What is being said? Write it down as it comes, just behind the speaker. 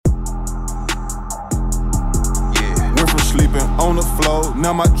on the floor.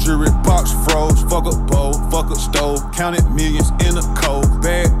 Now my jewelry box froze. Fuck a bowl, fuck a stove. Counted millions in a cold.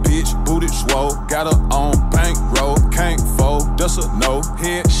 Bad bitch, booty swole. Got her on bankroll. Can't fold, that's a no.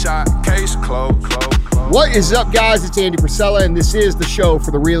 Headshot, case closed. What is up, guys? It's Andy Frisella, and this is the show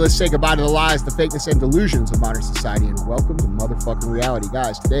for the realists. Say goodbye to the lies, the fakeness, and delusions of modern society, and welcome to motherfucking reality.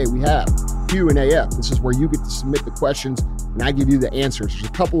 Guys, today we have Q&AF. This is where you get to submit the questions, and I give you the answers. There's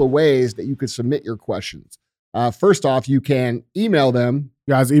a couple of ways that you could submit your questions. First off, you can email them.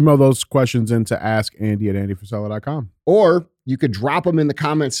 Guys, email those questions into askandy@andyfrisella.com. Or you could drop them in the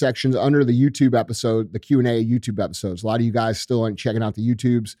comment sections under the YouTube episode, the Q&A YouTube episodes. A lot of you guys still aren't checking out the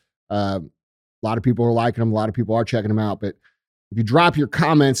YouTubes. A lot of people are liking them. A lot of people are checking them out. But if you drop your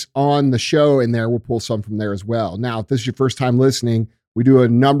comments on the show in there, we'll pull some from there as well. Now, if this is your first time listening, we do a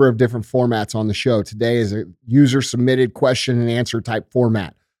number of different formats on the show. Today is a user-submitted question and answer type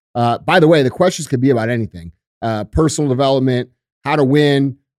format. By the way, the questions could be about anything. Personal development, how to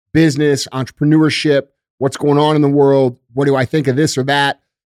win, business, entrepreneurship, what's going on in the world, what do I think of this or that,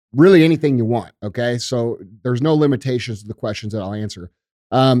 really anything you want, okay? So there's no limitations to the questions that I'll answer.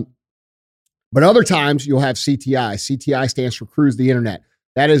 But other times you'll have CTI. CTI stands for Cruise the Internet.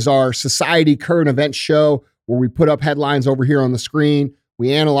 That is our society current event show where we put up headlines over here on the screen.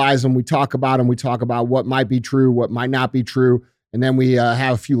 We analyze them. We talk about them. We talk about what might be true, what might not be true. And then we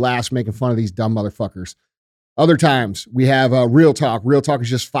have a few laughs making fun of these dumb motherfuckers. Other times we have Real Talk. Real Talk is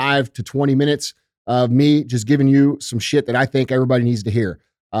just 5 to 20 minutes of me just giving you some shit that I think everybody needs to hear.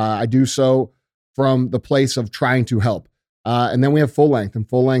 I do so from the place of trying to help. And then we have Full Length. And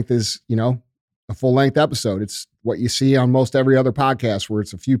Full Length is, a full-length episode. It's what you see on most every other podcast where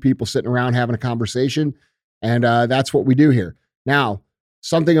it's a few people sitting around having a conversation, and that's what we do here. Now,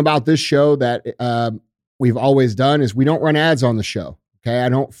 something about this show that we've always done is we don't run ads on the show, okay? I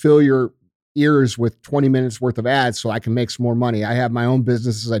don't fill your ears with 20 minutes worth of ads so I can make some more money. I have my own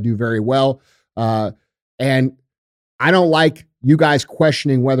businesses I do very well, and I don't like you guys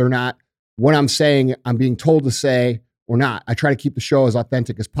questioning whether or not what I'm saying I'm being told to say or not. I try to keep the show as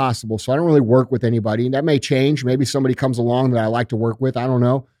authentic as possible. So I don't really work with anybody. That may change. Maybe somebody comes along that I like to work with. I don't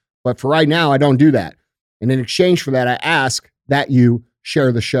know. But for right now, I don't do that. And in exchange for that, I ask that you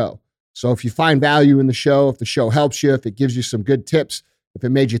share the show. So if you find value in the show, if the show helps you, if it gives you some good tips, if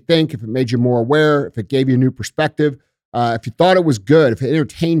it made you think, if it made you more aware, if it gave you a new perspective, if you thought it was good, if it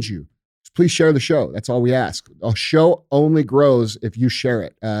entertained you, just please share the show. That's all we ask. A show only grows if you share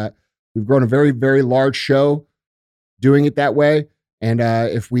it. We've grown a very, very large show doing it that way. And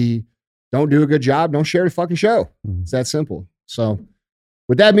if we don't do a good job, don't share the fucking show. It's that simple. So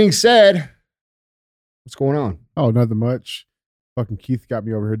with that being said, what's going on? Oh, nothing much. Fucking Keith got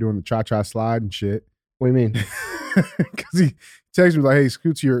me over here doing the cha-cha slide and shit. What do you mean? Because he texted me like, hey,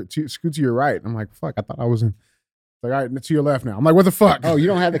 scoot to your right. I'm like, fuck, I thought I was in. Like, all right, to your left now. I'm like, what the fuck? Oh, you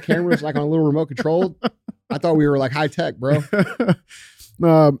don't have the cameras like on a little remote controlled? I thought we were like high tech, bro.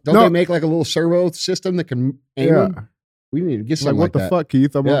 Don't they make like a little servo system that can aim them? We need to get something like what the fuck,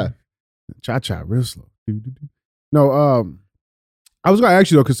 Keith? I'm on cha-cha real slow. No, I was going to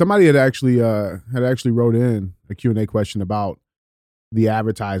ask you though, because somebody had actually wrote in a Q&A question about the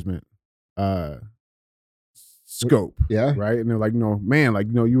advertisement scope. Yeah. Right. And they're like, man,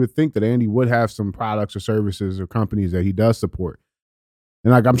 you would think that Andy would have some products or services or companies that he does support.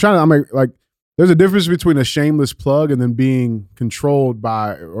 And like, there's a difference between a shameless plug and then being controlled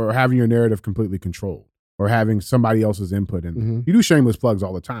by or having your narrative completely controlled or having somebody else's input in. Mm-hmm. You do shameless plugs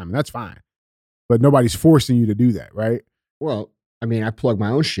all the time, and that's fine. But nobody's forcing you to do that, right? Well, I mean, I plug my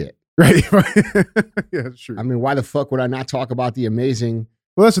own shit. Right. Yeah, that's true. I mean, why the fuck would I not talk about the amazing...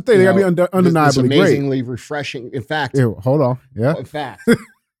 Well, that's the thing. They got to be undeniably great. Amazingly refreshing. In fact... Yeah, hold on. Yeah. In fact...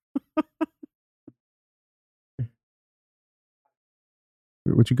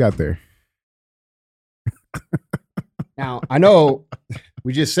 What you got there? Now, I know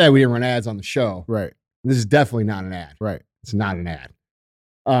we just said we didn't run ads on the show. Right. This is definitely not an ad. Right. It's not an ad.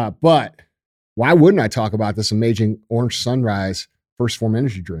 But why wouldn't I talk about this amazing Orange Sunrise First Form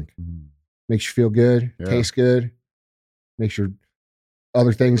energy drink? Mm-hmm. Makes you feel good, tastes good, makes your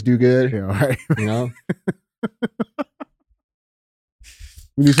other things do good. Yeah, right.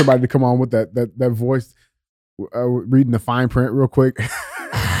 We need somebody to come on with that voice, reading the fine print real quick.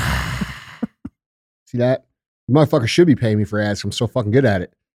 See that? The motherfucker should be paying me for ads. I'm so fucking good at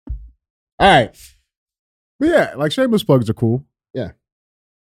it. All right. But yeah, like shameless plugs are cool. Yeah.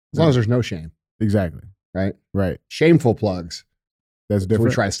 As long as there's no shame. Exactly. Right? Right. Shameful plugs. That's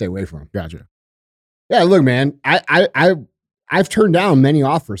different. We try to stay away from. Gotcha. Yeah, look, man, I've turned down many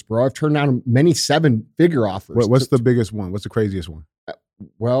offers, bro. I've turned down many 7-figure offers. What's the biggest one? What's the craziest one?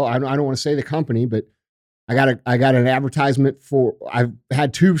 Well, I don't want to say the company, but I got an advertisement for, I've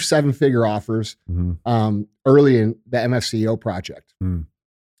had 2 7-figure offers early in the MFCEO project.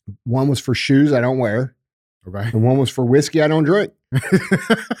 One was for shoes I don't wear. Okay. And one was for whiskey I don't drink.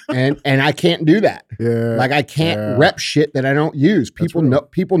 and I can't do that. Yeah. Like I can't rep shit that I don't use. People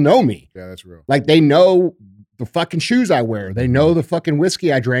know me. Yeah, that's real. Like they know the fucking shoes I wear. They know the fucking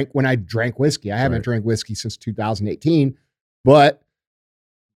whiskey I drank when I drank whiskey. I haven't drank whiskey since 2018, but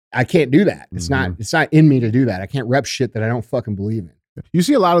I can't do that. It's not in me to do that. I can't rep shit that I don't fucking believe in. You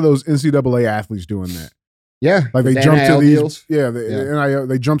see a lot of those NCAA athletes doing that. Yeah. Like they jump to these deals.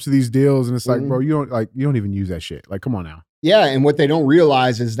 They jump to these deals and it's like, bro, you don't even use that shit. Like, come on now. Yeah, and what they don't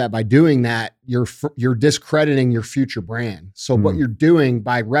realize is that by doing that, you're discrediting your future brand. So what you're doing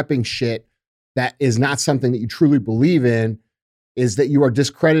by repping shit that is not something that you truly believe in is that you are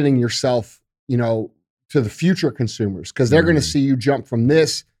discrediting yourself, to the future consumers, because they're going to see you jump from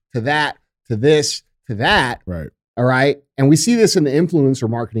this to that, to this, to that. Right. All right. And we see this in the influencer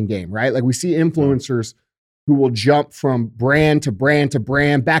marketing game, right? Like we see influencers who will jump from brand to brand to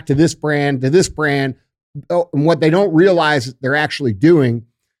brand, back to this brand, to this brand. Oh, and what they don't realize they're actually doing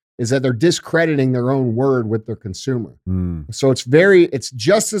is that they're discrediting their own word with their consumer. So it's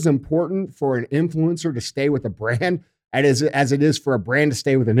just as important for an influencer to stay with a brand as it is for a brand to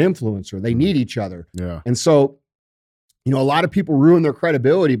stay with an influencer. They need each other. Yeah. And so, a lot of people ruin their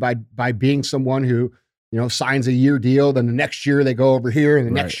credibility by being someone who, signs a year deal, then the next year they go over here and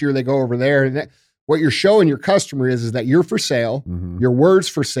the next year they go over there. And what you're showing your customer is that you're for sale, your words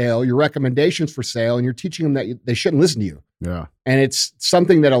for sale, your recommendations for sale, and you're teaching them that they shouldn't listen to you. Yeah. And it's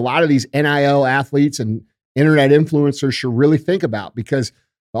something that a lot of these NIL athletes and internet influencers should really think about, because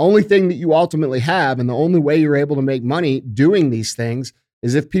the only thing that you ultimately have and the only way you're able to make money doing these things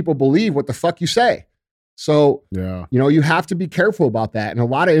is if people believe what the fuck you say. So, you have to be careful about that. And a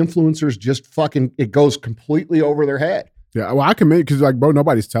lot of influencers just it goes completely over their head. Yeah, well, I can make, because bro,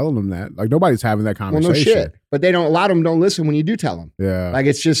 nobody's telling them that. Like nobody's having that conversation. Well, no shit. But a lot of them don't listen when you do tell them. Yeah. Like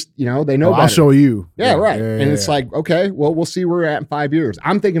it's just, they know better. I'll show you. Yeah, right. And it's like, okay, well, we'll see where we're at in 5 years.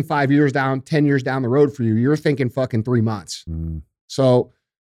 I'm thinking 5 years down, 10 years down the road for you. You're thinking fucking 3 months. So,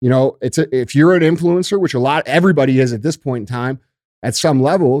 if you're an influencer, which everybody is at this point in time, at some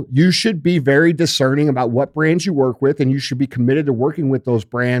level, you should be very discerning about what brands you work with, and you should be committed to working with those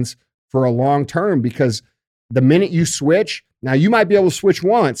brands for a long term, because the minute you switch, now you might be able to switch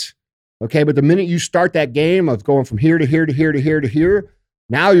once, okay, but the minute you start that game of going from here to here to here to here to here,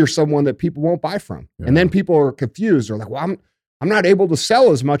 now you're someone that people won't buy from. Yeah. And then people are confused. They're like, well, I'm not able to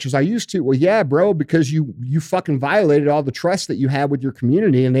sell as much as I used to. Well, yeah, bro, because you fucking violated all the trust that you had with your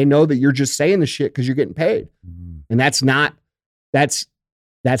community, and they know that you're just saying the shit because you're getting paid. And that's not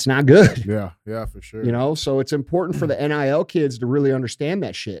good. Yeah, for sure. So it's important for the NIL kids to really understand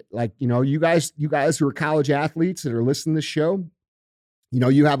that shit. Like, you guys who are college athletes that are listening to this show,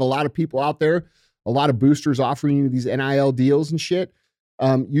 you have a lot of people out there, a lot of boosters offering you these NIL deals and shit.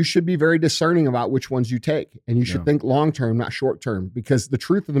 You should be very discerning about which ones you take, and you should think long-term, not short-term, because the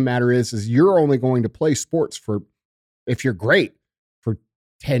truth of the matter is you're only going to play sports if you're great, for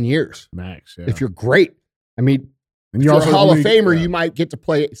 10 years. Max. Yeah. If you're great. I mean, and you're also a Hall of Famer, you might get to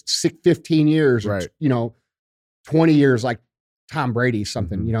play 15 years, or, 20 years, like Tom Brady,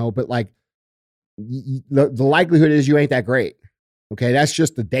 something, but like the likelihood is you ain't that great. Okay. That's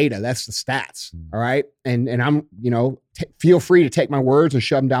just the data. That's the stats. All right. And I'm, feel free to take my words and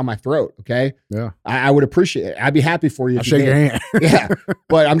shove them down my throat. Okay. Yeah. I would appreciate it. I'd be happy for you. I'll shake your hand. Yeah.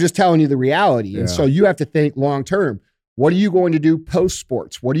 But I'm just telling you the reality. And so you have to think long-term. What are you going to do post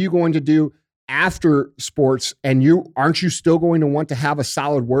sports? What are you going to do after sports? And aren't you still going to want to have a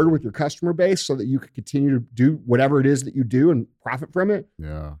solid word with your customer base so that you can continue to do whatever it is that you do and profit from it?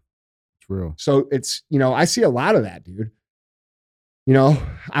 Yeah, it's real. So it's, I see a lot of that, dude.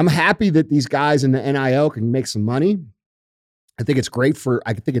 I'm happy that these guys in the NIL can make some money. I think it's great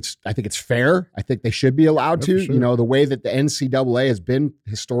I think it's fair. I think they should be allowed to, sure. The way that the NCAA has been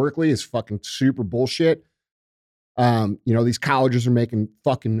historically is fucking super bullshit. These colleges are making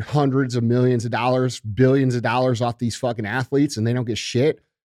fucking hundreds of millions of dollars, billions of dollars off these fucking athletes, and they don't get shit.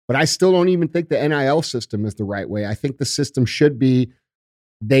 But I still don't even think the NIL system is the right way. I think the system should be,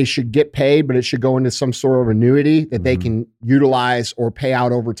 they should get paid, but it should go into some sort of annuity that they can utilize or pay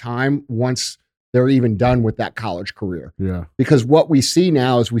out over time once they're even done with that college career. Yeah. Because what we see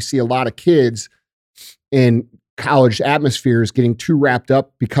now is we see a lot of kids in college atmospheres getting too wrapped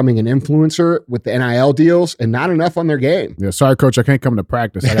up becoming an influencer with the NIL deals and not enough on their game. Yeah, sorry, coach, I can't come to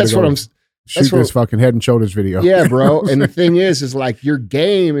practice. That's what I'm shoot this fucking Head and Shoulders video. Yeah, bro. And the thing is like your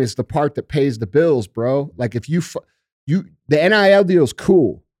game is the part that pays the bills, bro. Like if the NIL deal is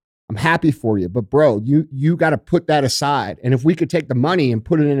cool. I'm happy for you. But bro, you got to put that aside. And if we could take the money and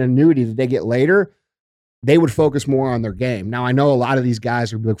put it in an annuity that they get later, they would focus more on their game. Now, I know a lot of these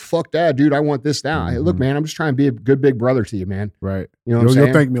guys would be like, fuck that, dude. I want this now. Hey, look, man, I'm just trying to be a good big brother to you, man. Right. You know what I'm saying?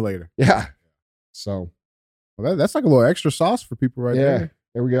 You'll thank me later. Yeah. So. Well, that's like a little extra sauce for people right there. Yeah.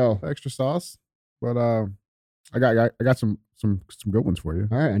 There we go. Extra sauce. But I got some good ones for you.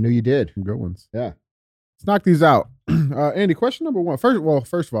 All right. I knew you did. Some good ones. Yeah. Let's knock these out. Andy, question number one. First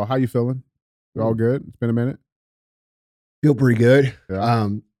of all, how you feeling? You all good? It's been a minute. Feel pretty good. Yeah.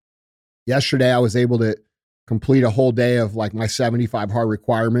 Yesterday I was able to complete a whole day of like my 75 hard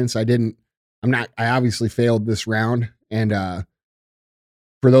requirements. I obviously failed this round. And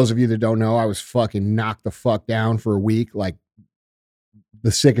for those of you that don't know, I was fucking knocked the fuck down for a week, like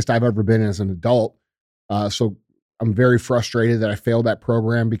the sickest I've ever been as an adult. So I'm very frustrated that I failed that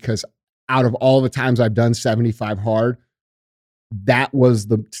program, because out of all the times I've done 75 hard, that was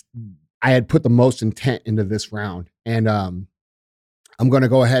I had put the most intent into this round. And I'm going to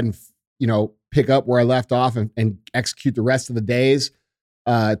go ahead and, pick up where I left off and execute the rest of the days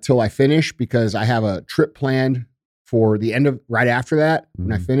till I finish, because I have a trip planned for the end of right after that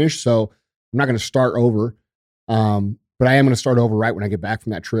when I finish. So I'm not going to start over. But I am going to start over right when I get back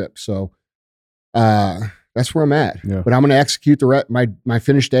from that trip. So that's where I'm at. Yeah. But I'm going to execute my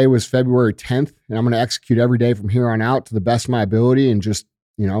finish day was February 10th, and I'm going to execute every day from here on out to the best of my ability, and just,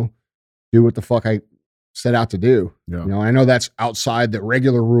 do what the fuck I set out to do. Yeah. I know that's outside the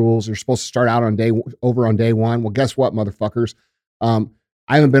regular rules. You're supposed to start out on day one. Well, guess what, motherfuckers? I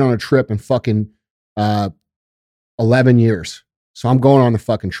haven't been on a trip in fucking 11 years. So I'm going on the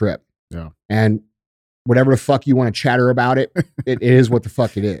fucking trip. Yeah. And whatever the fuck you want to chatter about it, it is what the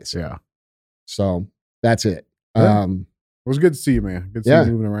fuck it is. Yeah. So that's it. Yeah. It was good to see you, man. Good to see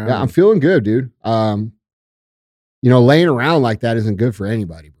you moving around. Yeah, I'm feeling good, dude. Laying around like that isn't good for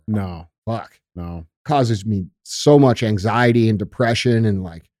anybody, bro. No. Fuck. No. Causes me so much anxiety and depression, and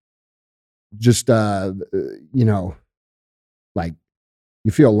like just like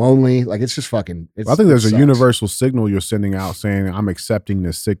you feel lonely. Like it's just fucking I think there's a universal signal you're sending out saying I'm accepting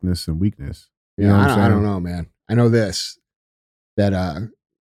this sickness and weakness. You know what I'm saying? I don't know, man. I know this, that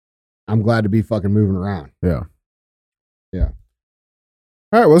I'm glad to be fucking moving around. Yeah. Yeah.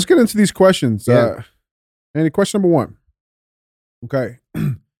 All right, well, let's get into these questions. Yeah. Andy, question number one. Okay.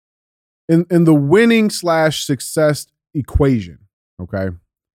 In the winning / success equation, okay,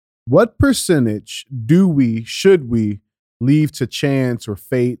 what percentage should we leave to chance or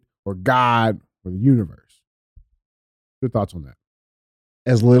fate or God or the universe? Your thoughts on that?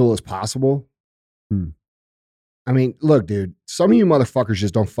 As little as possible. I mean, look, dude, some of you motherfuckers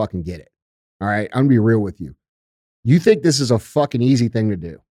just don't fucking get it. All right. I'm gonna be real with you. You think this is a fucking easy thing to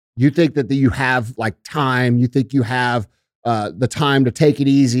do. You think that you have like time. You think you have the time to take it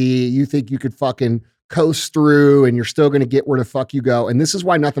easy. You think you could fucking coast through and you're still going to get where the fuck you go. And this is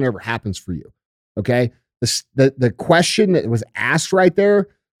why nothing ever happens for you. Okay. The question that was asked right there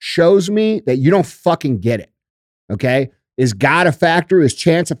shows me that you don't fucking get it. Okay. Is God a factor? Is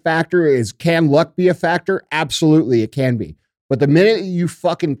chance a factor? Can luck be a factor? Absolutely. It can be. But the minute you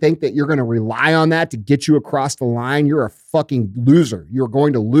fucking think that you're going to rely on that to get you across the line, you're a fucking loser. You're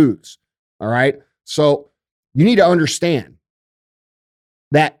going to lose. All right. So you need to understand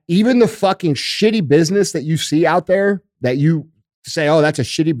that even the fucking shitty business that you see out there that you say, oh, that's a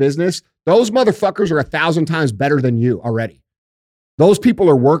shitty business. Those motherfuckers are 1,000 times better than you already. Those people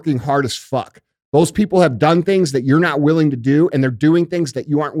are working hard as fuck. Those people have done things that you're not willing to do, and they're doing things that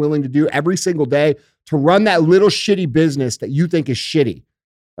you aren't willing to do every single day to run that little shitty business that you think is shitty.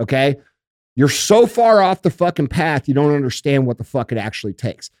 Okay? You're so far off the fucking path, you don't understand what the fuck it actually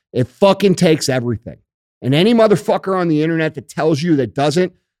takes. It fucking takes everything. And any motherfucker on the internet that tells you that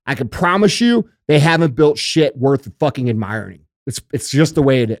doesn't, I can promise you they haven't built shit worth fucking admiring. It's just the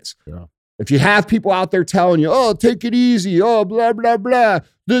way it is. Yeah. If you have people out there telling you, oh, take it easy, oh, blah, blah, blah,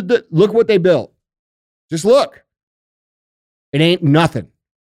 look what they built. Just look. It ain't nothing.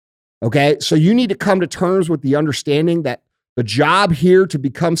 Okay? So you need to come to terms with the understanding that the job here to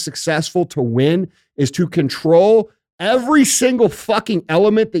become successful, to win, is to control every single fucking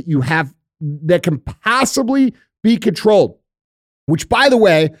element that you have that can possibly be controlled, which, by the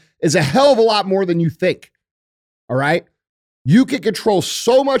way, is a hell of a lot more than you think. All right? You can control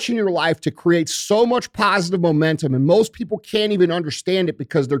so much in your life to create so much positive momentum, and most people can't even understand it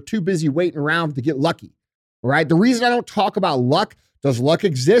because they're too busy waiting around to get lucky. All right? The reason I don't talk about luck, does luck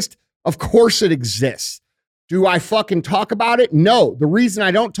exist? Of course it exists. Do I fucking talk about it? No. The reason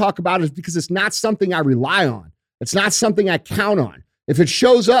I don't talk about it is because it's not something I rely on. It's not something I count on. If it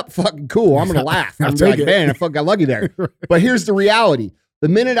shows up, fucking cool. I'm going to laugh. I'm like, man, I fucking got lucky there. But here's the reality. The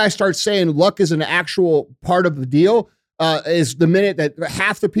minute I start saying luck is an actual part of the deal, is the minute that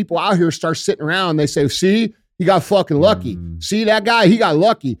half the people out here start sitting around, they say, see, he got fucking lucky. See that guy? He got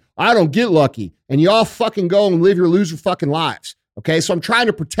lucky. I don't get lucky. And y'all fucking go and live your loser fucking lives. Okay. So I'm trying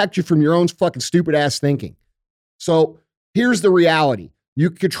to protect you from your own fucking stupid ass thinking. So here's the reality. You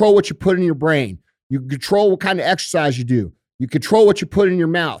control what you put in your brain. You control what kind of exercise you do. You control what you put in your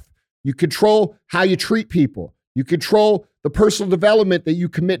mouth. You control how you treat people. You control the personal development that you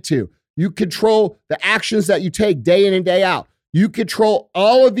commit to. You control the actions that you take day in and day out. You control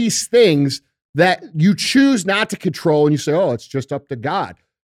all of these things that you choose not to control. And you say, oh, it's just up to God.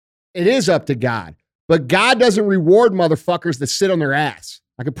 It is up to God. But God doesn't reward motherfuckers that sit on their ass.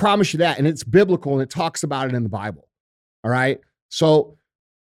 I can promise you that. And it's biblical and it talks about it in the Bible. All right. So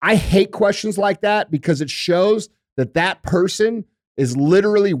I hate questions like that because it shows that that person is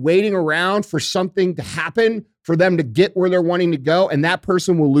literally waiting around for something to happen for them to get where they're wanting to go. And that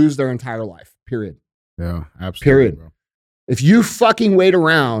person will lose their entire life, period. Yeah, absolutely. Period. Bro. If you fucking wait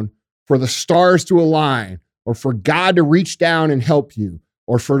around for the stars to align or for God to reach down and help you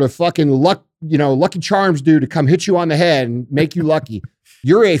or for the fucking Lucky Charms dude to come hit you on the head and make you lucky,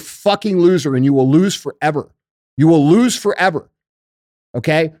 you're a fucking loser and you will lose forever. You will lose forever.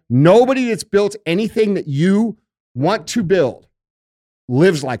 Okay? Nobody that's built anything that you want to build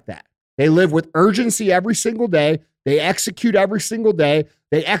lives like that. They live with urgency every single day. They execute every single day.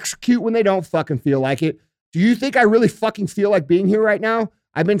 They execute when they don't fucking feel like it. Do you think I really fucking feel like being here right now?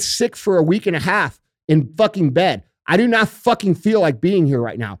 I've been sick for a week and a half in fucking bed. I do not fucking feel like being here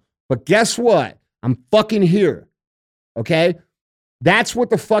right now. But guess what? I'm fucking here. Okay? That's what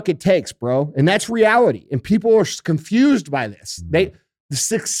the fuck it takes, bro. And that's reality. And people are confused by this. The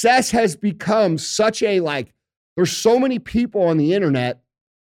success has become such a there's so many people on the internet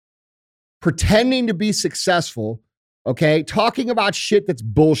pretending to be successful, okay, talking about shit that's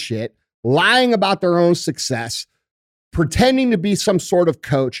bullshit, lying about their own success, pretending to be some sort of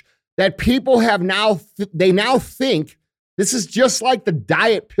coach that people have now, they now think this is just like the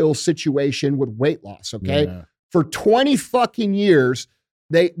diet pill situation with weight loss, okay? Yeah. For 20 fucking years,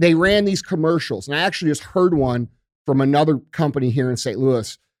 they ran these commercials. And I actually just heard one from another company here in St.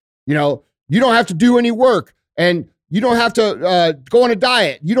 Louis. You know, you don't have to do any work and you don't have to go on a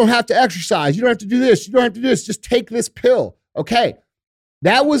diet. You don't have to exercise. You don't have to do this. You don't have to do this. Just take this pill. Okay.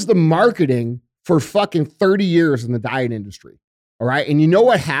 That was the marketing for fucking 30 years in the diet industry. All right. And you know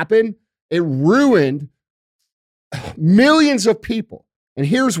what happened? It ruined millions of people. And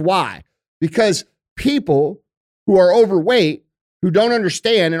here's why. Because people who are overweight, who don't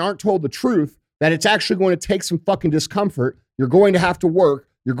understand and aren't told the truth, that it's actually going to take some fucking discomfort. You're going to have to work.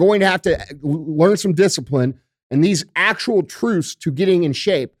 You're going to have to learn some discipline and these actual truths to getting in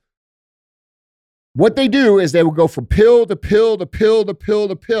shape. What they do is they will go from pill to pill to pill to pill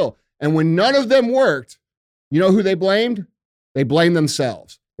to pill. And when none of them worked, you know who they blamed? They blamed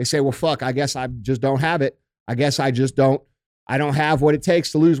themselves. They say, well, fuck, I guess I just don't have it. I guess I don't have what it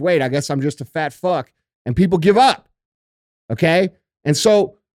takes to lose weight. I guess I'm just a fat fuck. And people give up. Okay? And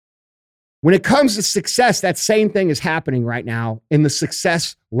so when it comes to success, that same thing is happening right now in the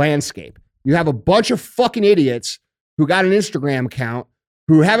success landscape. You have a bunch of fucking idiots who got an Instagram account,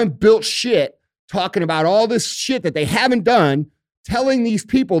 who haven't built shit, talking about all this shit that they haven't done, telling these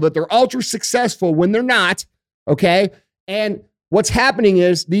people that they're ultra successful when they're not, okay? And what's happening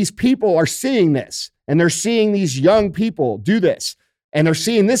is these people are seeing this, and they're seeing these young people do this, and they're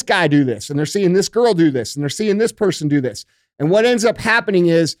seeing this guy do this, and they're seeing this girl do this, and they're seeing this person do this. And what ends up happening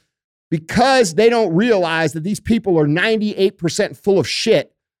is because they don't realize that these people are 98% full of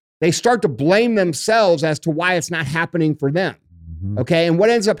shit, they start to blame themselves as to why it's not happening for them. Mm-hmm. Okay. And what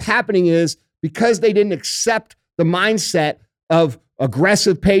ends up happening is because they didn't accept the mindset of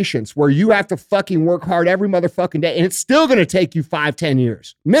aggressive patience where you have to fucking work hard every motherfucking day and it's still going to take you 5-10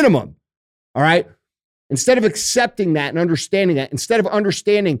 years minimum. All right. Instead of accepting that and understanding that, instead of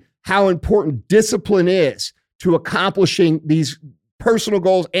understanding how important discipline is to accomplishing these personal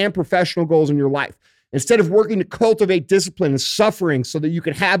goals and professional goals in your life, instead of working to cultivate discipline and suffering so that you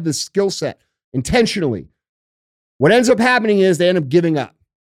can have this skill set intentionally, what ends up happening is they end up giving up.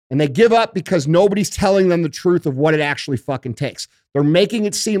 And they give up because nobody's telling them the truth of what it actually fucking takes. They're making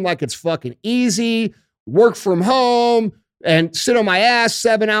it seem like it's fucking easy, work from home and sit on my ass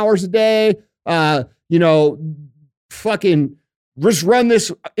 7 hours a day, fucking just run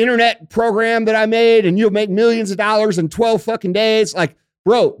this internet program that I made and you'll make millions of dollars in 12 fucking days. Like,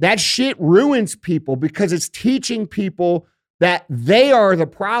 bro, that shit ruins people because it's teaching people that they are the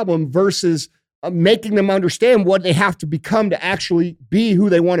problem versus making them understand what they have to become to actually be who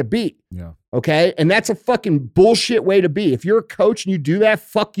they want to be. Yeah. Okay. And that's a fucking bullshit way to be. If you're a coach and you do that,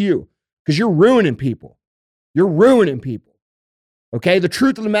 fuck you. Because you're ruining people. You're ruining people. Okay. The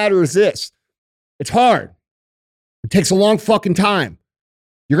truth of the matter is this. It's hard. It takes a long fucking time.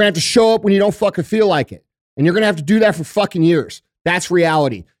 You're going to have to show up when you don't fucking feel like it. And you're going to have to do that for fucking years. That's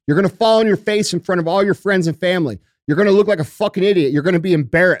reality. You're going to fall on your face in front of all your friends and family. You're going to look like a fucking idiot. You're going to be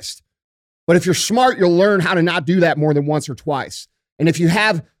embarrassed. But if you're smart, you'll learn how to not do that more than once or twice. And if you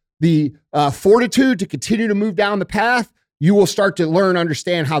have the fortitude to continue to move down the path, you will start to learn,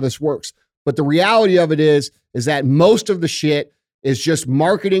 understand how this works. But the reality of it is that most of the shit is just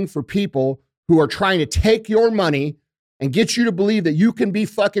marketing for people who are trying to take your money and get you to believe that you can be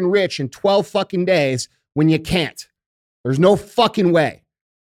fucking rich in 12 fucking days when you can't. There's no fucking way.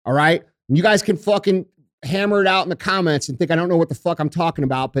 All right? And you guys can fucking hammer it out in the comments and think I don't know what the fuck I'm talking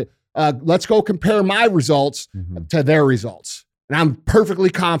about, but let's go compare my results to their results. And I'm perfectly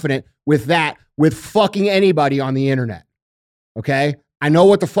confident with that, with fucking anybody on the internet. Okay? I know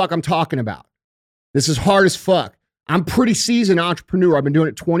what the fuck I'm talking about. This is hard as fuck. I'm pretty seasoned entrepreneur. I've been doing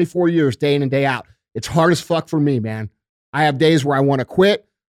it 24 years, day in and day out. It's hard as fuck for me, man. I have days where I want to quit.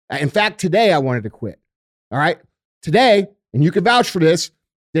 In fact, today I wanted to quit. All right? Today, and you can vouch for this,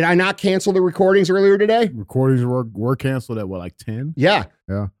 did I not cancel the recordings earlier today? Recordings were canceled at what, like 10? Yeah.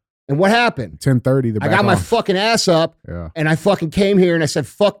 Yeah. And what happened? 10:30. I got my fucking ass up and I fucking came here and I said,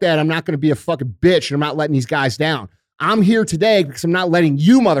 fuck that. I'm not going to be a fucking bitch and I'm not letting these guys down. I'm here today because I'm not letting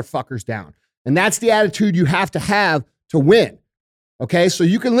you motherfuckers down. And that's the attitude you have to win. Okay? So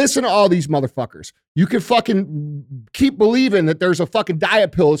you can listen to all these motherfuckers. You can fucking keep believing that there's a fucking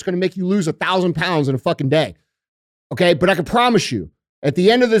diet pill that's going to make you lose 1,000 pounds in a fucking day. Okay? But I can promise you, at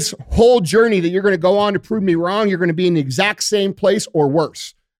the end of this whole journey that you're going to go on to prove me wrong, you're going to be in the exact same place or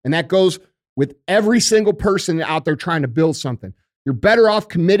worse. And that goes with every single person out there trying to build something. You're better off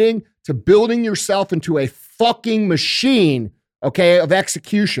committing to building yourself into a fucking machine, okay, of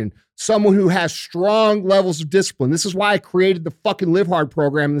execution. Someone who has strong levels of discipline. This is why I created the fucking Live Hard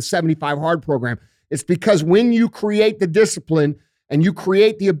program and the 75 Hard program. It's because when you create the discipline and you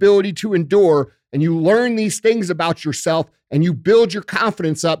create the ability to endure and you learn these things about yourself and you build your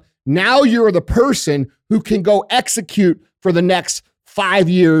confidence up, now you're the person who can go execute for the next 5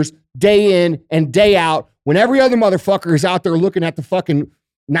 years, day in and day out, when every other motherfucker is out there looking at the fucking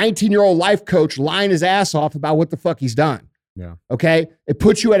 19-year-old life coach lying his ass off about what the fuck he's done. Yeah. Okay? It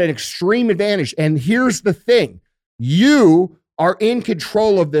puts you at an extreme advantage. And here's the thing. You are in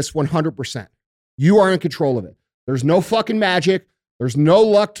control of this 100%. You are in control of it. There's no fucking magic. There's no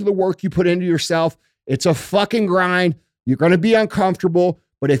luck to the work you put into yourself. It's a fucking grind. You're going to be uncomfortable,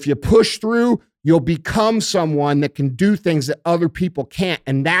 but if you push through, you'll become someone that can do things that other people can't.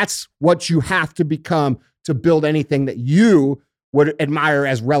 And that's what you have to become to build anything that you would admire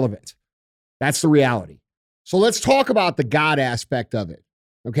as relevant. That's the reality. So let's talk about the God aspect of it.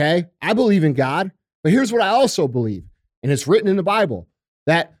 Okay? I believe in God, but here's what I also believe, and it's written in the Bible,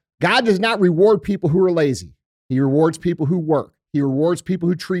 that God does not reward people who are lazy. He rewards people who work. He rewards people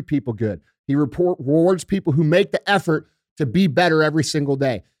who treat people good. He rewards people who make the effort to be better every single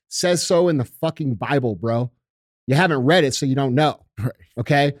day. Says so in the fucking Bible, bro. You haven't read it, so you don't know. Right.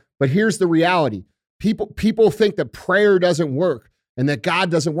 Okay? But here's the reality. People think that prayer doesn't work and that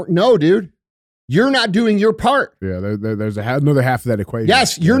God doesn't work. No, dude. You're not doing your part. Yeah, there's another half of that equation.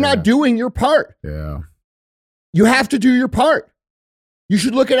 Yes, you're not doing your part. Yeah. You have to do your part. You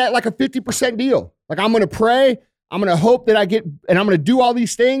should look at it like a 50% deal. Like, I'm going to pray. I'm going to hope that and I'm going to do all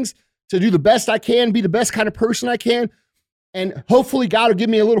these things to do the best I can, be the best kind of person I can. And hopefully God will give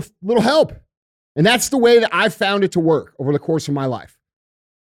me a little help. And that's the way that I've found it to work over the course of my life.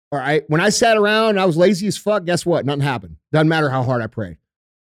 All right. When I sat around and I was lazy as fuck, guess what? Nothing happened. Doesn't matter how hard I prayed.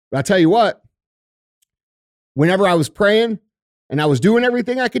 But I tell you what, whenever I was praying and I was doing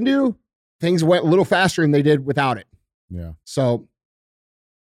everything I can do, things went a little faster than they did without it. Yeah. So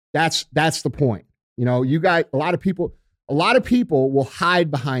that's the point. You know, you guys, a lot of people will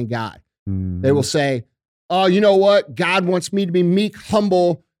hide behind God. Mm-hmm. They will say, oh, you know what? God wants me to be meek,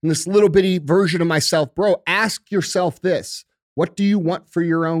 humble, and this little bitty version of myself. Bro, ask yourself this. What do you want for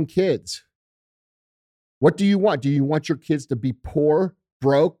your own kids? What do you want? Do you want your kids to be poor,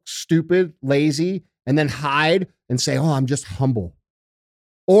 broke, stupid, lazy, and then hide and say, oh, I'm just humble?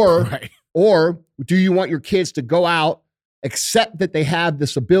 Or, right. Or do you want your kids to go out, accept that they have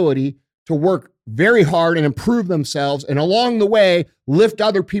this ability to work very hard and improve themselves, and along the way, lift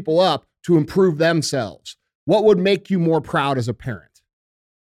other people up to improve themselves? What would make you more proud as a parent?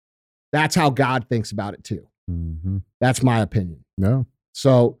 That's how God thinks about it too. Mm-hmm. That's my opinion. No.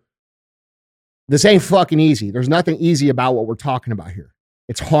 So This ain't fucking easy. There's nothing easy about what we're talking about here.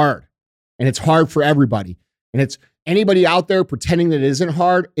 It's hard, and it's hard for everybody. And it's anybody out there pretending that it isn't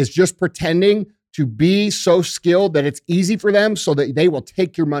hard is just pretending to be so skilled that it's easy for them so that they will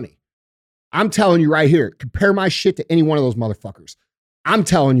take your money. I'm telling you right here, compare my shit to any one of those motherfuckers. I'm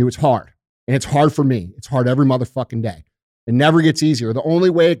telling you it's hard, and it's hard for me. It's hard every motherfucking day. It never gets easier. The only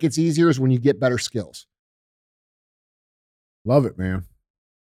way it gets easier is when you get better skills. Love it, man.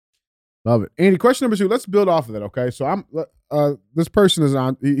 Love it. Andy, question number 2. Let's build off of that, okay? So this person is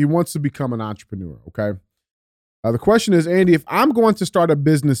he wants to become an entrepreneur, okay? The question is, Andy, if I'm going to start a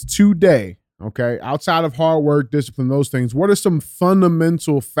business today, okay, outside of hard work, discipline, those things, what are some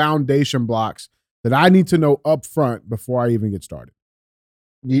fundamental foundation blocks that I need to know up front before I even get started?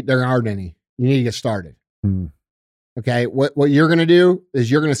 There aren't any. You need to get started. Okay, what you're going to do is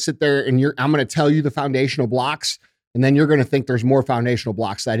you're going to sit there and I'm going to tell you the foundational blocks, and then you're going to think there's more foundational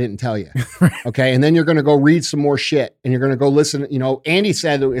blocks that I didn't tell you. Okay, and then you're going to go read some more shit, and you're going to go listen. You know, Andy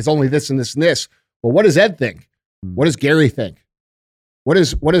said it's only this and this and this. Well, what does Ed think? What does Gary think? What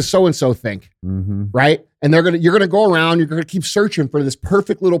does so-and-so think? Right? And you're going to go around, you're going to keep searching for this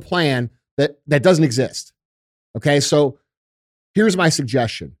perfect little plan that doesn't exist. Okay, so here's my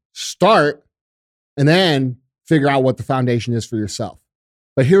suggestion. Start, and then figure out what the foundation is for yourself.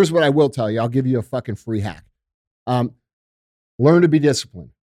 But here's what I will tell you. I'll give you a fucking free hack. Learn to be disciplined.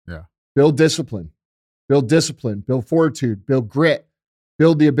 Yeah. Build discipline. Build discipline. Build fortitude. Build grit.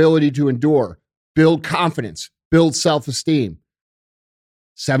 Build the ability to endure. Build confidence. Build self-esteem.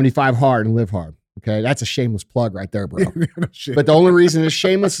 75 hard and live hard. Okay, that's a shameless plug right there, bro. But the only reason it's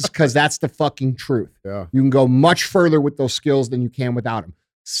shameless is because that's the fucking truth. Yeah. You can go much further with those skills than you can without them.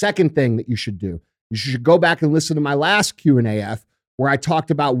 Second thing that you should do, you should go back and listen to my last Q&AF where I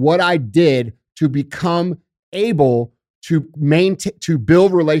talked about what I did to become able to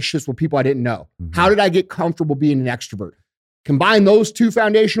build relationships with people I didn't know. How did I get comfortable being an extrovert? Combine those 2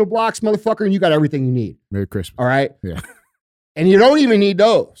 foundational blocks, motherfucker, and you got everything you need. Merry Christmas. All right? Yeah. And you don't even need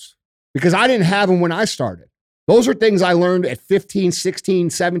those because I didn't have them when I started. Those are things I learned at 15, 16,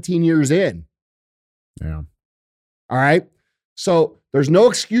 17 years in. Yeah. All right? So there's no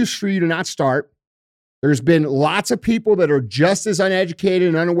excuse for you to not start. There's been lots of people that are just as uneducated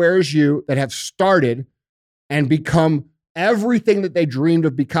and unaware as you that have started and become everything that they dreamed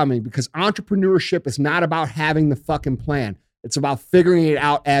of becoming, because entrepreneurship is not about having the fucking plan. It's about figuring it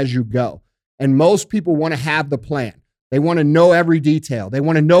out as you go. And most people want to have the plan. They want to know every detail. They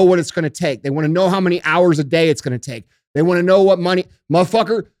want to know what it's going to take. They want to know how many hours a day it's going to take. They want to know what money.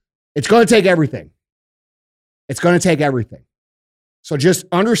 Motherfucker, it's going to take everything. It's going to take everything. So just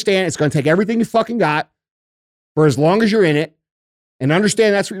understand it's going to take everything you fucking got for as long as you're in it, and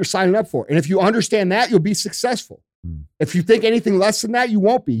understand that's what you're signing up for. And if you understand that, you'll be successful. If you think anything less than that, you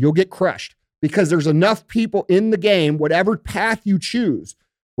won't be. You'll get crushed because there's enough people in the game, whatever path you choose,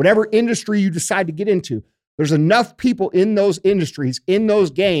 whatever industry you decide to get into, there's enough people in those industries, in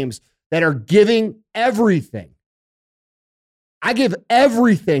those games that are giving everything. I give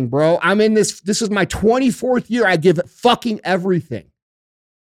everything, bro. I'm in this is my 24th year. I give fucking everything.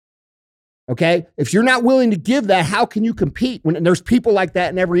 Okay? If you're not willing to give that, how can you compete when there's people like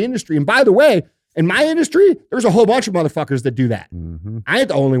that in every industry? And by the way, in my industry, there's a whole bunch of motherfuckers that do that. I ain't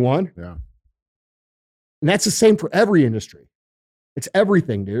the only one. Yeah. And that's the same for every industry. It's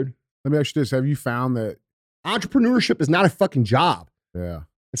everything, dude. Let me ask you this. Have you found that entrepreneurship is not a fucking job? Yeah.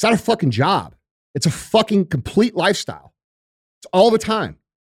 It's not a fucking job. It's a fucking complete lifestyle. It's all the time.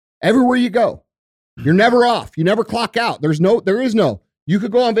 Everywhere you go. You're never off. You never clock out. There is no. You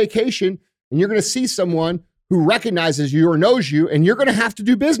could go on vacation and you're going to see someone who recognizes you or knows you, and you're going to have to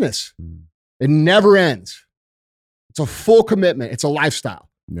do business. It never ends. It's a full commitment. It's a lifestyle.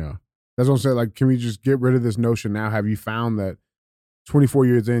 Yeah. That's what I'm saying. Like, can we just get rid of this notion now? Have you found that 24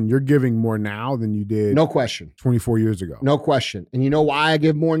 years in, you're giving more now than you did? No question. 24 years ago. No question. And you know why I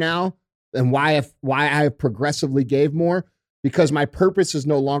give more now and why I progressively gave more? Because my purpose is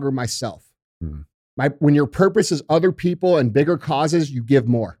no longer myself. When your purpose is other people and bigger causes, you give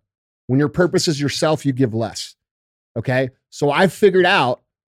more. When your purpose is yourself, you give less. Okay? So I figured out,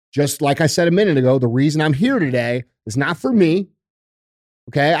 just like I said a minute ago, the reason I'm here today is not for me.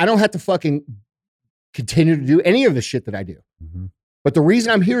 Okay? I don't have to fucking continue to do any of the shit that I do. But the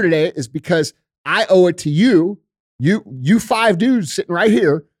reason I'm here today is because I owe it to you 5 dudes sitting right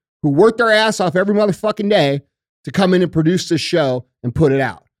here who work their ass off every motherfucking day to come in and produce this show and put it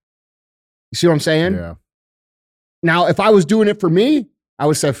out. You see what I'm saying? Yeah. Now, if I was doing it for me, I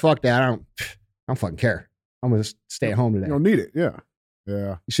would say, fuck that. I don't fucking care. I'm going to stay at home today. You don't need it. Yeah.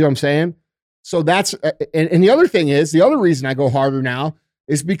 Yeah. You see what I'm saying? So that's, and the other thing is, the other reason I go harder now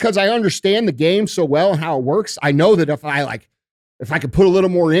is because I understand the game so well and how it works. I know that if I could put a little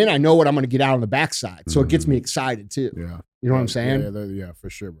more in, I know what I'm going to get out on the backside. So it gets me excited too. Yeah. You know what I'm saying? Yeah, for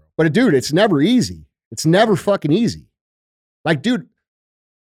sure, bro. But dude, it's never easy. It's never fucking easy. Like, dude,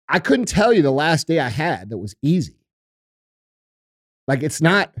 I couldn't tell you the last day I had that was easy. Like, it's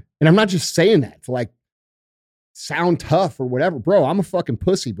not, and I'm not just saying that to like sound tough or whatever. Bro, I'm a fucking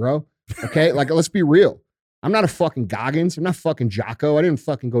pussy, bro. Okay? Like, let's be real. I'm not a fucking Goggins. I'm not fucking Jocko. I didn't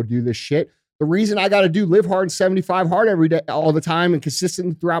fucking go do this shit. The reason I got to do live hard and 75 hard every day, all the time and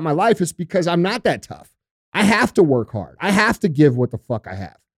consistently throughout my life is because I'm not that tough. I have to work hard. I have to give what the fuck I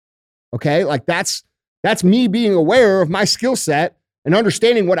have. Okay? Like that's me being aware of my skill set and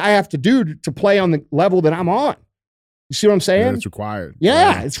understanding what I have to do to play on the level that I'm on. You see what I'm saying? Yeah, it's required.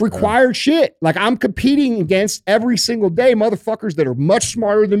 Yeah, it's required shit. Like I'm competing against every single day motherfuckers that are much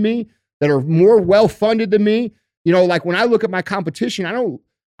smarter than me, that are more well-funded than me. You know, like when I look at my competition,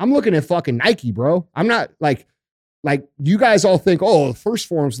 I'm looking at fucking Nike, bro. I'm not like you guys all think, oh, the First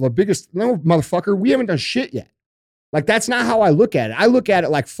Form's the biggest. No, motherfucker, we haven't done shit yet. Like, that's not how I look at it. I look at it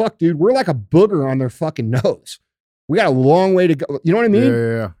like, fuck, dude, we're like a booger on their fucking nose. We got a long way to go. You know what I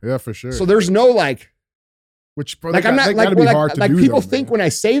mean? Yeah, for sure. So there's no like, I'm not like people think when I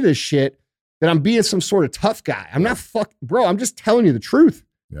say this shit that I'm being some sort of tough guy. I'm not bro. I'm just telling you the truth.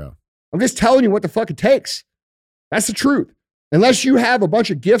 Yeah. I'm just telling you what the fuck it takes. That's the truth. Unless you have a bunch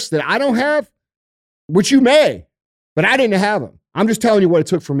of gifts that I don't have, which you may, but I didn't have them. I'm just telling you what it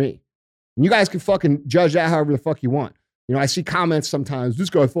took for me. And you guys can fucking judge that however the fuck you want. You know, I see comments sometimes, this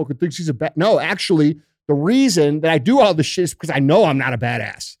guy fucking thinks he's a bad. No, actually, the reason that I do all this shit is because I know I'm not a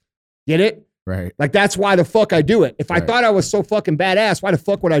badass. Get it? Right. Like, that's why the fuck I do it. If I thought I was so fucking badass, why the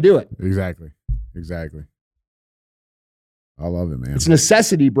fuck would I do it? Exactly. I love it, man. It's a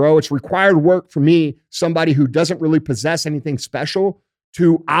necessity, bro. It's required work for me, somebody who doesn't really possess anything special,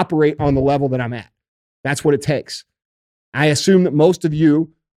 to operate on the level that I'm at. That's what it takes. I assume that most of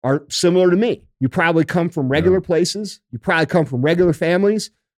you are similar to me. You probably come from regular places. You probably come from regular families.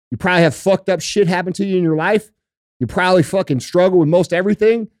 You probably have fucked up shit happen to you in your life. You probably fucking struggle with most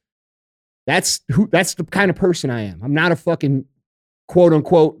everything. That's the kind of person I am. I'm not a fucking quote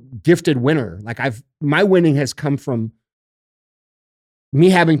unquote gifted winner. Like my winning has come from me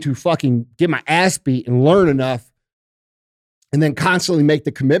having to fucking get my ass beat and learn enough and then constantly make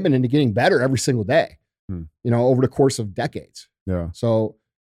the commitment into getting better every single day, you know, over the course of decades. Yeah. So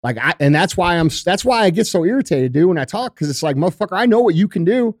like, that's why I get so irritated, dude, when I talk. Cause it's like, motherfucker, I know what you can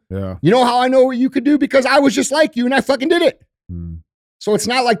do. Yeah. You know how I know what you could do? Because I was just like you and I fucking did it. So it's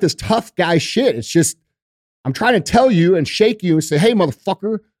not like this tough guy shit. It's just, I'm trying to tell you and shake you and say, hey,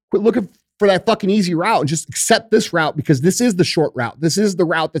 motherfucker, quit looking for that fucking easy route and just accept this route, because this is the short route. This is the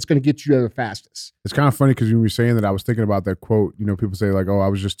route that's going to get you there the fastest. It's kind of funny because when you were saying that, I was thinking about that quote. You know, people say like, oh, I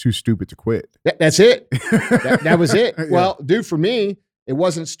was just too stupid to quit. That's it. that was it. Yeah. Well, dude, for me, it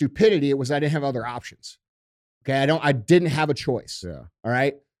wasn't stupidity. It was I didn't have other options. Okay. I didn't have a choice. Yeah. All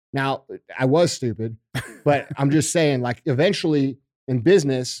right. Now, I was stupid, but I'm just saying, like, eventually in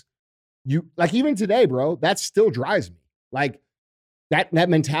business, you like, even today, bro, that still drives me. Like that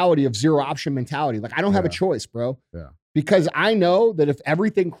mentality of zero option mentality. Like, I don't have a choice, bro. Yeah. Because I know that if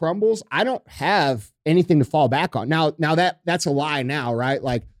everything crumbles, I don't have anything to fall back on. Now that's a lie now, right?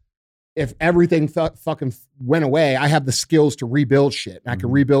 Like, if everything fucking went away, I have the skills to rebuild shit. I can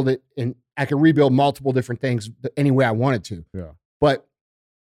rebuild it, and I can rebuild multiple different things any way I wanted to. Yeah. But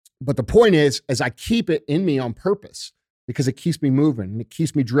the point is I keep it in me on purpose, because it keeps me moving and it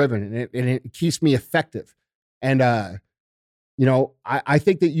keeps me driven and it keeps me effective. And, you know, I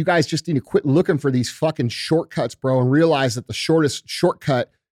think that you guys just need to quit looking for these fucking shortcuts, bro, and realize that the shortest shortcut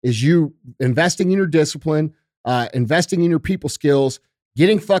is you investing in your discipline, investing in your people skills,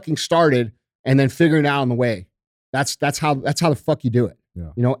 getting fucking started, and then figuring it out on the way. That's how the fuck you do it.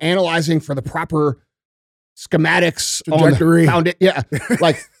 Yeah. You know, analyzing for the proper schematics trajectory. Yeah.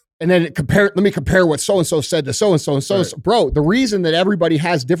 Like, and then let me compare what so-and-so said to so-and-so and so-and-so. Right. Bro, the reason that everybody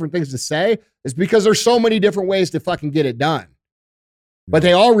has different things to say is because there's so many different ways to fucking get it done. Yeah. But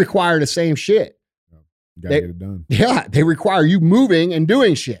they all require the same shit. Yeah. You gotta get it done. Yeah, they require you moving and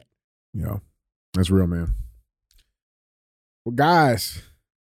doing shit. Yeah, that's real, man. Well, guys,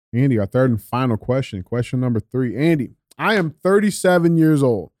 Andy, our third and final question. Question number 3. Andy, I am 37 years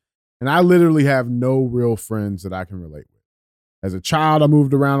old, and I literally have no real friends that I can relate with. As a child, I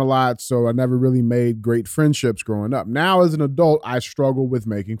moved around a lot, so I never really made great friendships growing up. Now, as an adult, I struggle with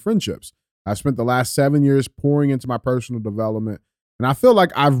making friendships. I've spent the last 7 years pouring into my personal development, and I feel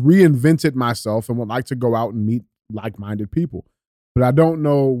like I've reinvented myself and would like to go out and meet like-minded people, but I don't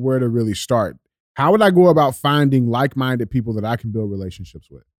know where to really start. How would I go about finding like-minded people that I can build relationships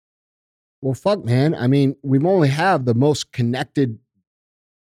with? Well, fuck, man. I mean, we've only have the most connected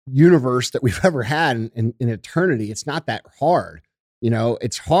universe that we've ever had in eternity. It's not that hard. You know,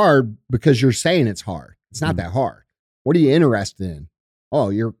 it's hard because you're saying it's hard. It's not that hard. What are you interested in? Oh,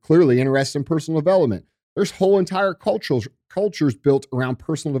 you're clearly interested in personal development. There's whole entire cultures built around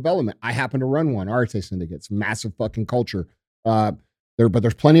personal development. I happen to run one, RSA Syndicate. It's a massive fucking culture. But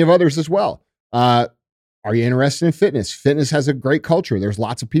there's plenty of others as well. Are you interested in fitness? Fitness has a great culture. There's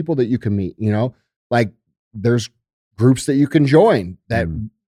lots of people that you can meet, you know, like there's groups that you can join that,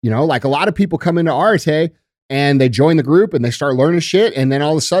 you know, like a lot of people come into RSA and they join the group and they start learning shit. And then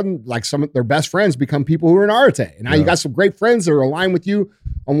all of a sudden, like some of their best friends become people who are in RSA. And now you got some great friends that are aligned with you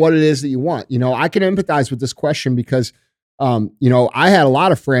on what it is that you want. You know, I can empathize with this question because, you know, I had a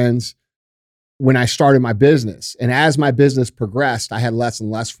lot of friends when I started my business. And as my business progressed, I had less and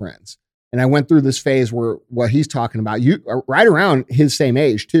less friends. And I went through this phase where what he's talking about, right around his same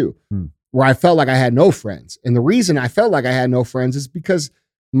age too, where I felt like I had no friends. And the reason I felt like I had no friends is because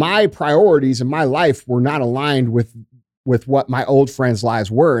my priorities in my life were not aligned with what my old friends'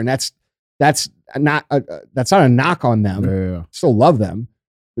 lives were. And that's not a knock on them. Yeah. Still love them.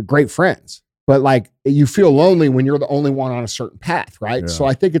 They're great friends. But like you feel lonely when you're the only one on a certain path, right? Yeah. So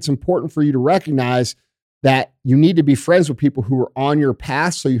I think it's important for you to recognize that you need to be friends with people who are on your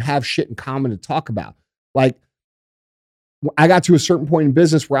path so you have shit in common to talk about. Like I got to a certain point in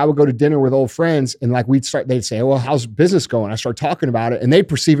business where I would go to dinner with old friends and like they'd say, well, how's business going? I start talking about it and they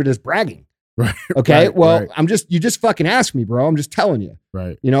perceive it as bragging. Right. Okay. Right, well, right. You just fucking asked me, bro. I'm just telling you.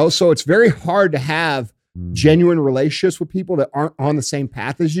 Right. You know, so it's very hard to have genuine relationships with people that aren't on the same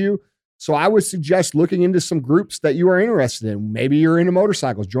path as you. So I would suggest looking into some groups that you are interested in. Maybe you're into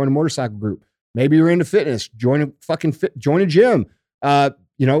motorcycles, join a motorcycle group. Maybe you're into fitness, join a gym.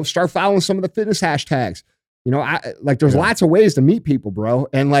 You know, start following some of the fitness hashtags. You know, there's lots of ways to meet people, bro.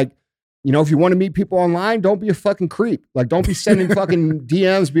 And like, you know, if you want to meet people online, don't be a fucking creep. Like, don't be sending fucking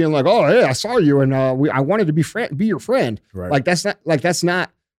DMs being like, oh, hey, I saw you and I wanted to be your friend. Right. Like, that's not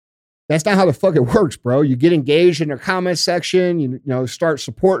how the fuck it works, bro. You get engaged in their comment section, you know, start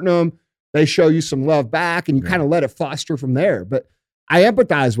supporting them. They show you some love back and you kind of let it foster from there. But I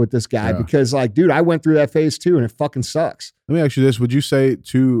empathize with this guy because like, dude, I went through that phase too and it fucking sucks. Let me ask you this. Would you say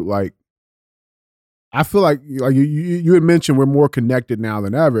too, like, I feel like you had mentioned we're more connected now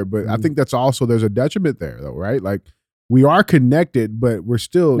than ever, but I think that's also, there's a detriment there though, right? Like we are connected, but we're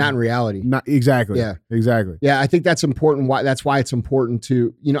still not in reality. Not exactly. Yeah, exactly. Yeah. I think that's important. That's why it's important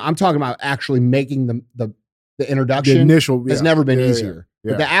to, you know, I'm talking about actually making the introduction. The initial has never been easier.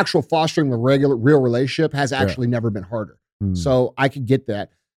 Yeah. But the actual fostering the real relationship has actually never been harder. So I could get that.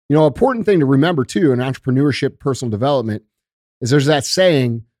 You know, important thing to remember too in entrepreneurship, personal development is there's that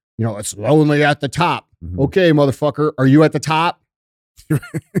saying, you know, it's lonely at the top. Okay, motherfucker. Are you at the top? Do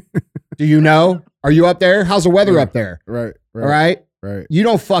you know? Are you up there? How's the weather up there? Right. All right. Right. You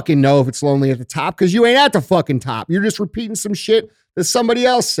don't fucking know if it's lonely at the top because you ain't at the fucking top. You're just repeating some shit that somebody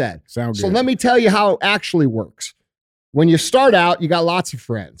else said. Sound good. So let me tell you how it actually works. When you start out, you got lots of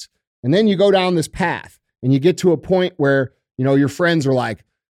friends. And then you go down this path and you get to a point where, you know, your friends are like,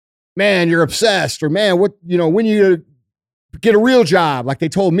 man, you're obsessed, or man, what, you know, when you gonna get a real job, like they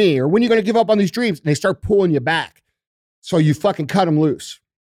told me, or when you going to give up on these dreams? And they start pulling you back. So you fucking cut them loose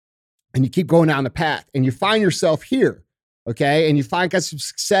and you keep going down the path and you find yourself here. Okay. And you got some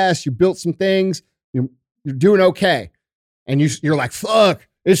success. You built some things. You're doing okay. And you're like, fuck,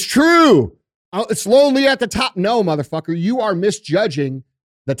 it's true. It's lonely at the top. No, motherfucker. You are misjudging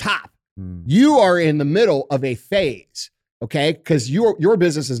the top. You are in the middle of a phase. Okay. Cause your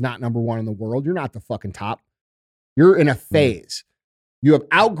business is not number one in the world. You're not the fucking top. You're in a phase. You have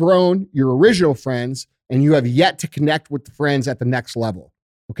outgrown your original friends and you have yet to connect with the friends at the next level.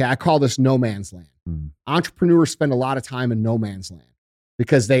 Okay. I call this no man's land. Entrepreneurs spend a lot of time in no man's land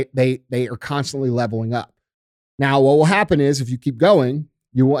because they are constantly leveling up. Now, what will happen is if you keep going,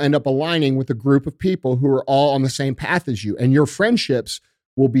 you will end up aligning with a group of people who are all on the same path as you, and your friendships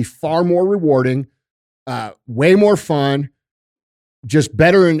will be far more rewarding, way more fun, just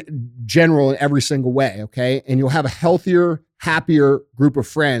better in general in every single way. Okay. And you'll have a healthier, happier group of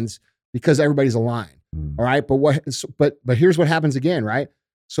friends because everybody's aligned. All right. But here's what happens again, right?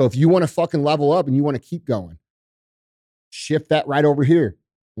 So if you want to fucking level up and you want to keep going, shift that right over here.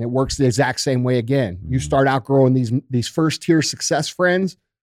 And it works the exact same way again. You start outgrowing these first tier success friends.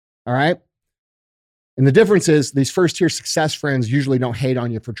 All right. And the difference is these first tier success friends usually don't hate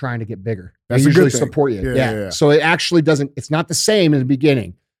on you for trying to get bigger. They usually support you. Yeah. So it actually it's not the same in the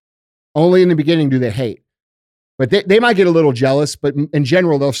beginning. Only in the beginning do they hate. But they might get a little jealous, but in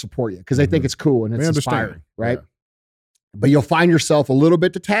general, they'll support you because they think it's cool and it's inspiring, right? Yeah. But you'll find yourself a little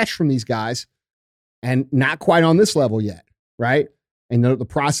bit detached from these guys and not quite on this level yet, right? And the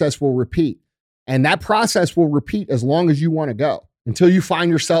process will repeat. And that process will repeat as long as you want to go until you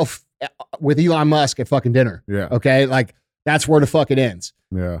find yourself with Elon Musk at fucking dinner. Yeah. Okay. Like that's where the fuck it ends.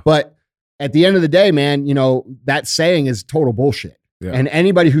 Yeah. But at the end of the day, man, you know, that saying is total bullshit. Yeah. And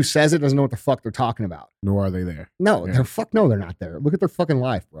anybody who says it doesn't know what the fuck they're talking about. Nor are they there. No, Yeah. they're not there. Look at their fucking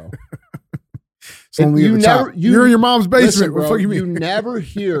life, bro. It's only you at the never- top. you- You're in your mom's basement. Listen, What the bro, fuck you you mean?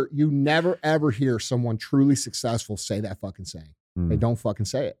 never ever hear someone truly successful say that fucking saying. They don't fucking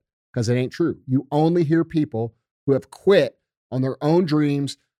say it because it ain't true. You only hear people who have quit on their own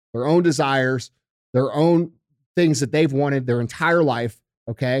dreams, their own desires, their own things that they've wanted their entire life,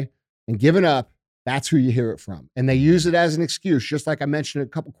 okay, and given up. That's who you hear it from. And they use it as an excuse, just like I mentioned a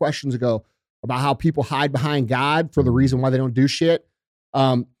couple questions ago about how people hide behind God for the reason why they don't do shit.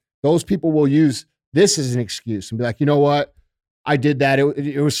 Those people will use this as an excuse and be like, you know what? I did that.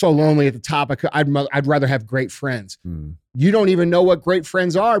 It was so lonely at the top. I'd rather have great friends. You don't even know what great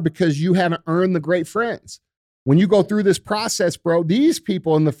friends are because you haven't earned the great friends. When you go through this process, bro, these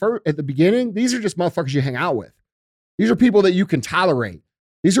people at the beginning, these are just motherfuckers you hang out with. These are people that you can tolerate.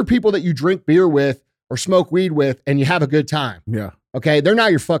 These are people that you drink beer with or smoke weed with and you have a good time. Yeah. Okay. They're not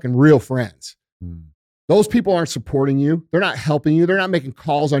your fucking real friends. Those people aren't supporting you. They're not helping you. They're not making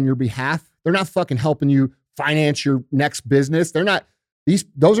calls on your behalf. They're not fucking helping you finance your next business.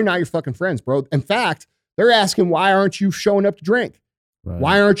 Those are not your fucking friends, bro. In fact, they're asking, why aren't you showing up to drink? Right.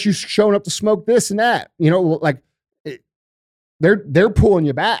 Why aren't you showing up to smoke this and that? You know, like they're pulling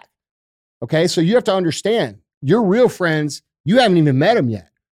you back. Okay. So you have to understand your real friends, you haven't even met them yet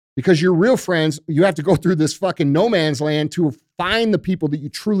because your real friends, you have to go through this fucking no man's land to find the people that you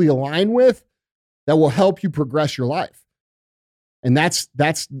truly align with that will help you progress your life. And that's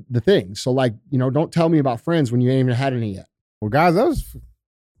the thing. So like, you know, don't tell me about friends when you ain't even had any yet. Well, guys,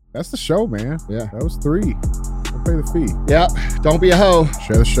 that's the show, man. Yeah. That was 3. I'll pay the fee. Yep. Don't be a hoe.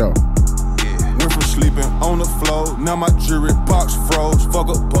 Share the show. Went from sleeping on the floor, now my jewelry box froze. Fuck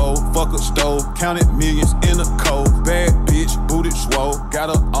a bowl, fuck a stove, counted millions in a cold. Bad bitch, booty swole, got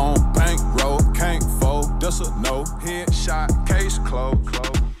her on bankroll, can't fold, that's a no. Headshot, case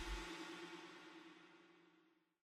closed.